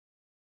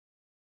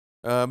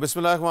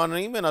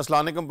Bismillahirrahmanirrahim and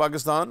Assalamualaikum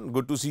Pakistan.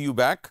 Good to see you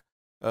back,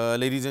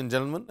 ladies and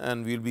gentlemen,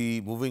 and we'll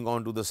be moving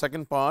on to the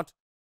second part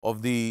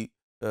of the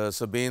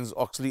Sarbanes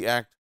Oxley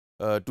Act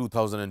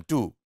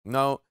 2002.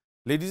 Now,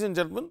 ladies and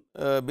gentlemen,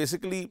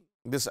 basically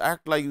this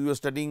act, like we were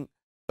studying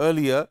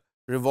earlier,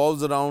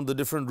 revolves around the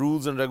different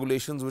rules and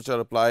regulations which are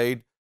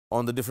applied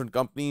on the different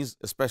companies,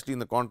 especially in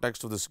the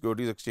context of the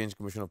Securities Exchange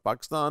Commission of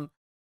Pakistan,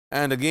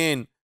 and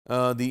again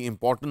the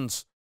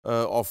importance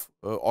of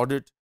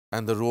audit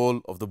and the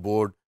role of the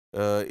board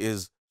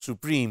is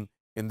supreme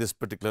in this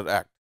particular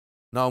act.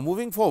 Now,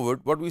 moving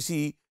forward, what we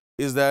see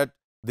is that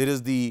there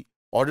is the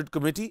audit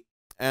committee,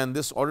 and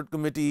this audit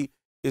committee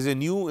is a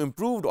new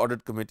improved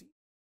audit committee.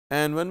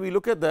 And when we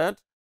look at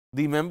that,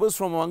 the members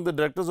from among the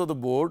directors of the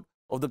board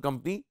of the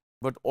company,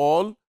 but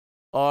all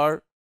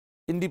are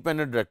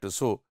independent directors.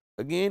 So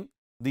again,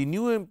 the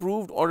new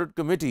improved audit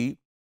committee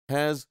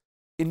has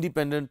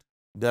independent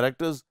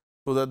directors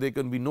so that there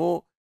can be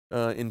no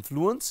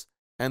influence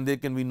and there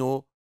can be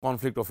no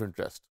conflict of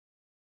interest.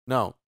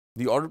 Now,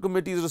 the audit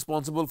committee is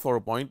responsible for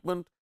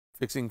appointment,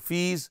 fixing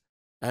fees,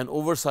 and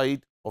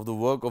oversight of the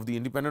work of the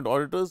independent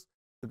auditors.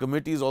 The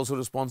committee is also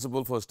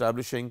responsible for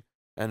establishing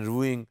and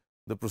reviewing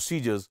the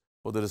procedures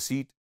for the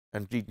receipt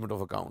and treatment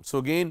of accounts. So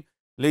again,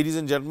 ladies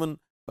and gentlemen,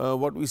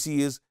 what we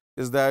see is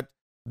that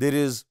there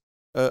is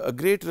a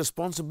great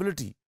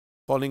responsibility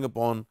falling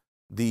upon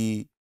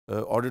the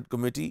audit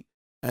committee,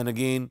 and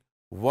again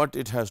what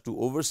it has to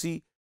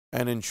oversee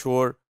and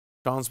ensure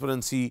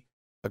transparency,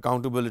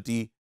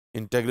 accountability,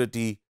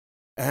 integrity,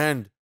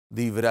 and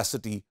the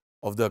veracity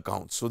of the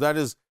accounts. So that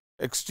is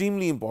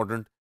extremely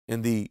important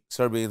in the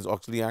Sarbanes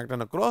Oxley Act,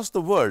 and across the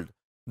world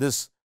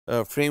this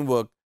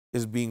framework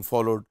is being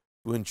followed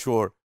to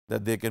ensure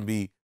that there can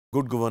be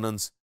good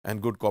governance and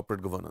good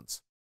corporate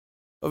governance.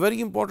 A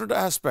very important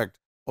aspect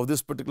of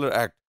this particular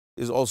act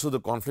is also the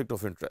conflict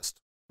of interest.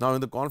 Now,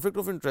 in the conflict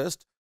of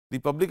interest, the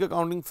public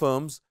accounting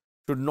firms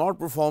should not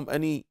perform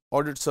any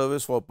audit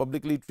service for a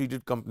publicly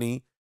treated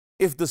company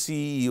if the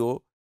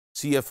CEO,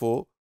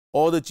 CFO,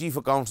 or the chief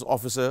accounts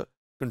officer,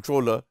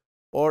 controller,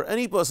 or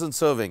any person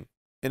serving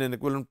in an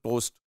equivalent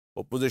post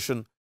or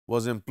position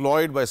was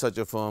employed by such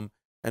a firm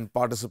and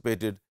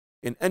participated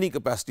in any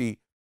capacity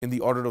in the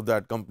audit of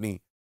that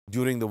company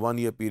during the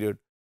 1-year period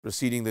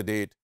preceding the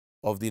date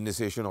of the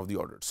initiation of the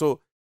audit.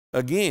 So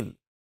again,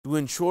 to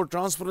ensure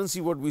transparency,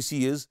 what we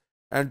see is,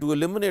 and to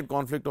eliminate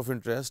conflict of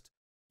interest,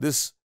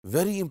 this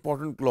very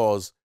important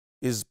clause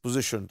is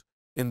positioned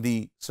in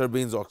the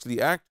Sarbanes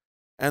Oxley Act,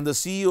 and the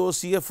CEO,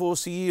 CFO,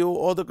 CEO,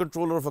 or the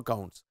controller of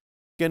accounts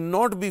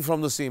cannot be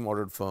from the same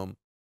audit firm,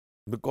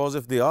 because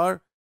if they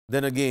are,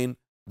 then again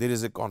there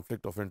is a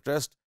conflict of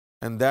interest,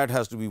 and that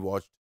has to be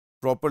watched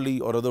properly,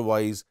 or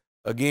otherwise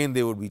again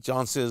there would be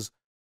chances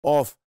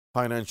of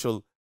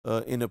financial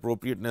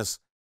inappropriateness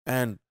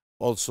and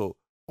also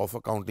of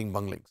accounting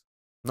bunglings.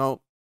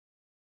 Now,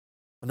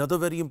 another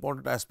very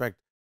important aspect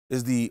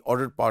is the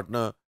audit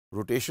partner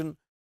rotation,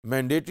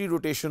 mandatory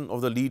rotation of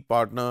the lead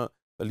partner,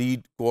 the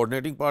lead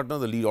coordinating partner,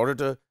 the lead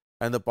auditor,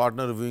 and the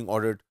partner reviewing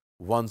audit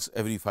once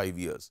every 5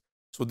 years.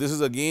 So this is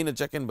again a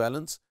check and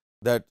balance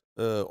that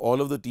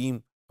all of the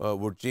team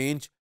would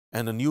change,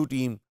 and a new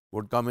team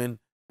would come in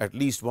at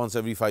least once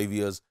every 5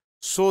 years,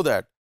 so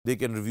that they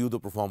can review the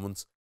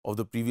performance of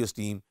the previous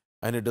team,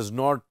 and it does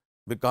not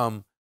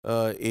become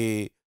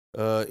a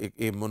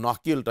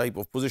monarchical type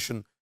of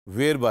position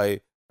whereby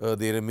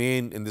they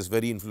remain in this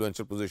very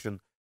influential position,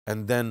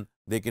 and then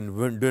they can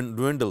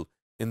dwindle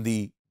in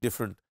the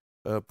different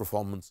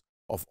performance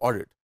of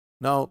audit.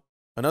 Now,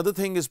 another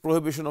thing is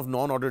prohibition of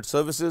non-audit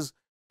services.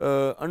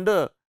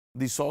 Under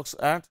the SOX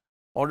Act,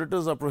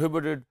 auditors are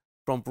prohibited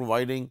from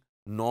providing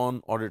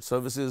non-audit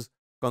services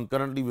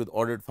concurrently with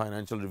audit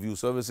financial review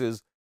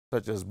services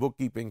such as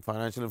bookkeeping,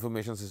 financial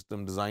information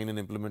system design and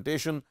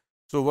implementation.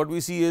 So what we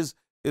see is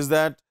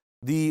that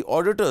the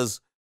auditors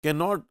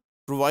cannot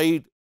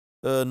provide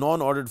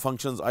non-audit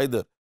functions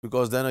either,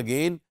 because then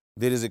again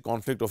there is a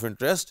conflict of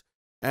interest,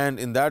 and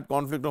in that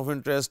conflict of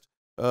interest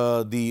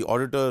the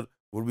auditor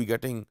would be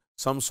getting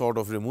some sort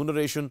of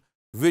remuneration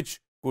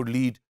which could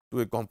lead to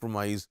a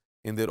compromise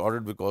in their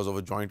audit because of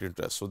a joint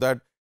interest. So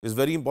that is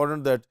very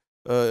important, that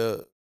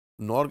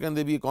nor can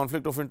there be a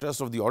conflict of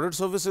interest of the audit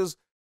services,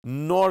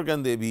 nor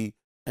can there be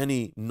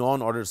any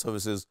non-audit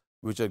services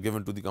which are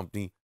given to the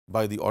company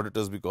by the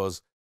auditors,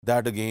 because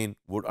that again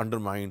would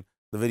undermine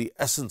the very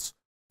essence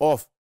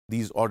of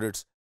these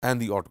audits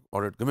and the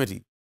audit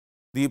committee.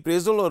 The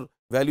appraisal or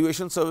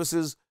valuation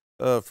services,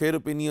 fair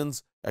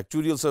opinions,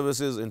 actuarial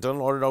services,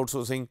 internal audit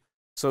outsourcing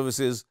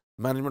services,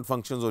 management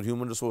functions or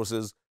human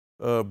resources,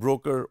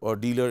 broker or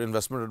dealer,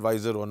 investment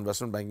advisor or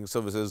investment banking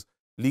services,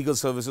 legal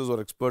services or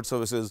expert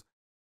services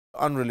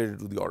unrelated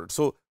to the audit.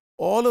 So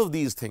all of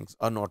these things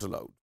are not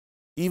allowed,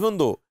 even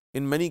though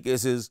in many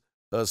cases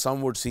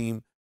some would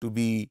seem to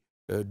be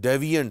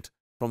deviant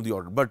from the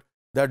audit, but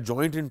that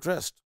joint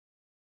interest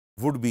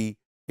would be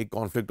a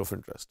conflict of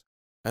interest,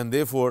 and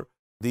therefore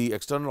the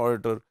external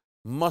auditor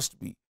must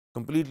be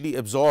completely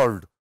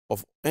absolved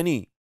of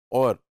any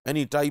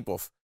type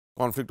of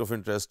conflict of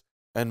interest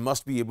and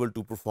must be able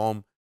to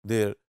perform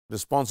their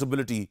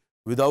responsibility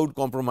without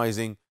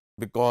compromising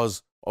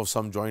because of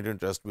some joint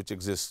interest which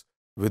exists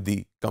with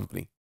the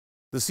company.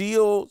 The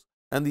CEOs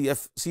and the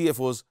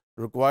CFOs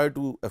required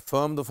to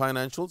affirm the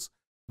financials.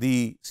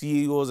 The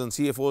CEOs and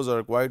CFOs are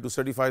required to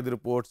certify the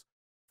reports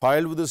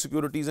filed with the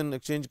Securities and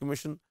Exchange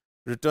Commission,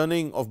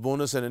 returning of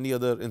bonus and any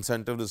other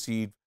incentive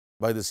received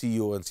by the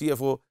CEO and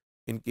CFO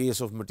in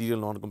case of material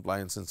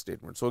non-compliance in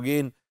statement. So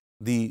again,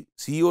 the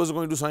CEO is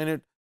going to sign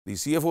it, the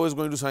CFO is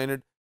going to sign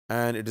it,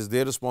 and it is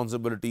their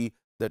responsibility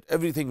that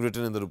everything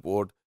written in the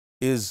report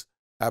is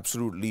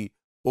absolutely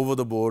over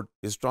the board,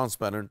 is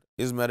transparent,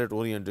 is merit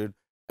oriented,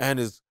 and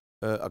is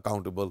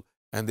accountable,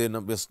 and there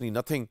is basically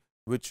nothing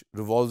which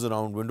revolves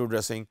around window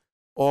dressing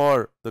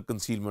or the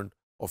concealment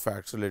of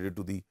facts related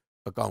to the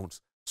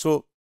accounts.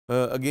 So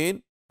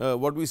again,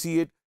 what we see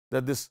it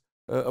that this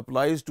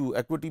applies to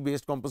equity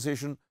based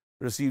compensation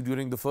received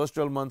during the first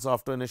 12 months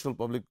after initial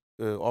public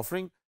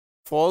offering.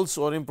 False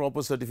or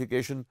improper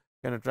certification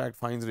can attract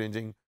fines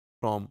ranging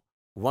from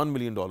 $1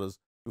 million to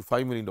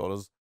 $5 million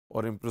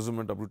or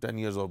imprisonment up to 10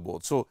 years or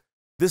both. So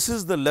this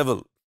is the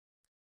level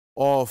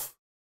of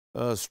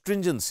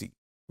stringency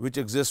which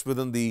exists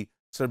within the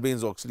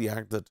Sarbanes Oxley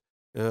Act, that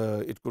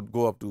it could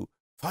go up to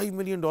 $5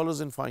 million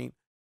in fine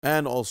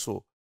and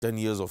also 10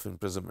 years of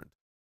imprisonment,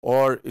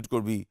 or it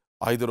could be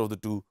either of the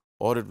two,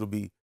 or it will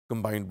be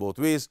combined both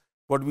ways.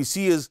 What we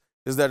see is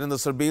that in the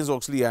Sarbanes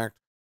Oxley Act,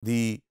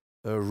 the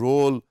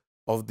role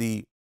of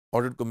the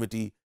audit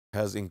committee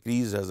has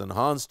increased, has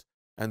enhanced,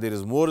 and there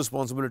is more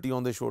responsibility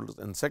on their shoulders.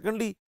 And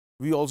secondly,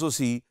 we also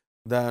see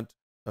that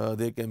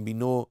there can be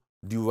no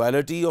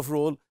duality of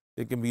role,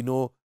 there can be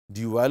no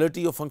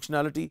duality of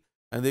functionality,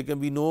 and there can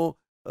be no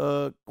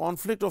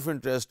conflict of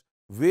interest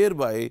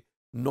whereby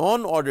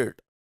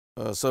non-audit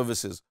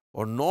services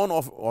or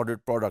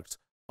non-audit products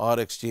are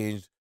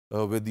exchanged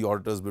with the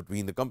auditors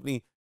between the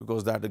company,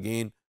 because that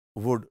again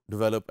would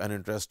develop an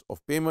interest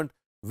of payment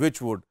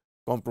which would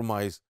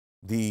compromise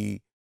the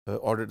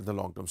audit in the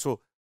long term. So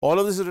all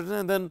of this is written,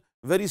 and then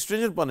very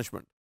stringent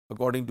punishment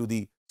according to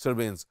the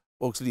Sarbanes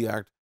Oxley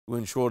Act to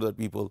ensure that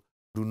people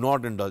do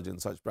not indulge in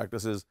such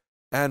practices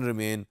and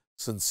remain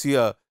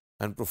sincere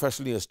and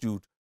professionally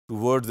astute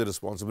towards the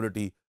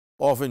responsibility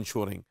of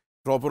ensuring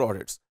proper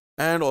audits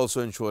and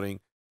also ensuring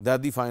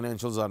that the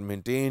financials are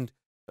maintained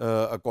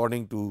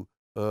according to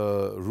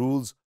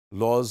rules,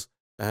 laws,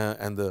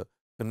 and the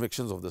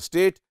convictions of the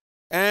state,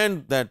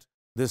 and that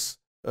this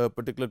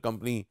particular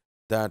company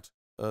that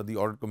the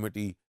audit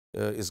committee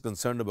is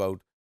concerned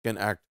about can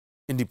act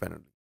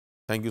independently.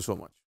 Thank you so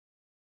much.